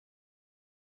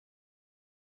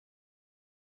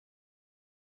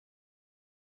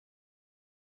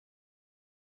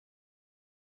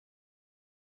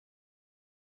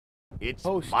It's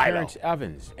host MyLo. Terrence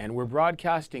Evans, and we're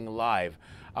broadcasting live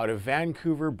out of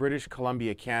Vancouver, British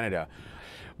Columbia, Canada.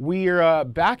 We're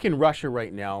back in Russia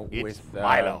right now with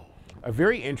MyLo. a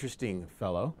very interesting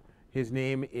fellow. His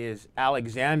name is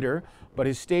Alexander, but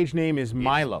his stage name is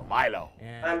MyLo. MyLo.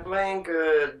 I'm playing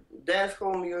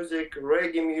dancehall music,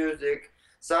 reggae music,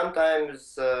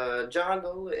 sometimes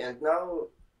jungle, and now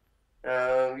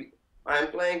I'm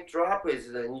playing trap. It's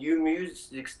a new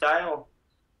music style.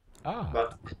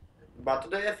 Ah. But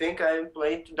today I think I'm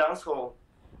playing dancehall.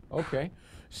 Okay.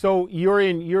 So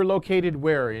you're located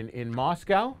where? In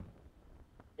Moscow?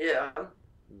 Yeah.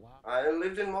 Wow. I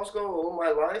lived in Moscow all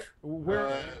my life.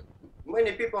 Where?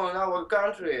 Many people in our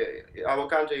country,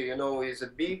 you know, is a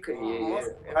big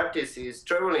artist. Is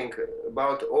traveling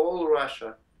about all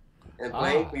Russia and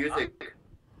playing music.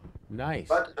 Nice.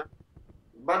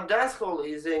 But dancehall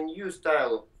is a new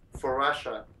style for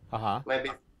Russia. Maybe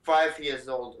 5 years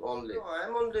old only.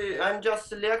 I'm just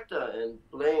selector and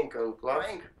playing on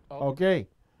clubs. Okay.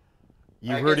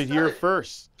 You heard it here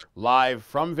first, live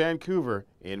from Vancouver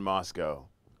in Moscow.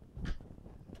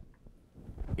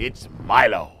 It's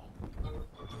MyLo.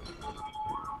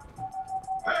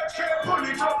 Pull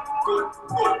it up, good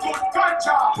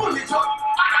ganja. Pull it up,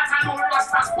 I got a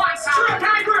Rasta sponsor. Straight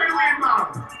high grade weed, man.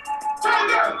 Tell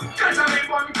them, get a big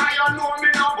one, cause you know me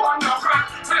no bun no crack.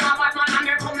 Say my bad man and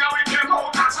they come here with them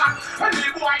out attack. And the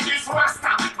boy this Rasta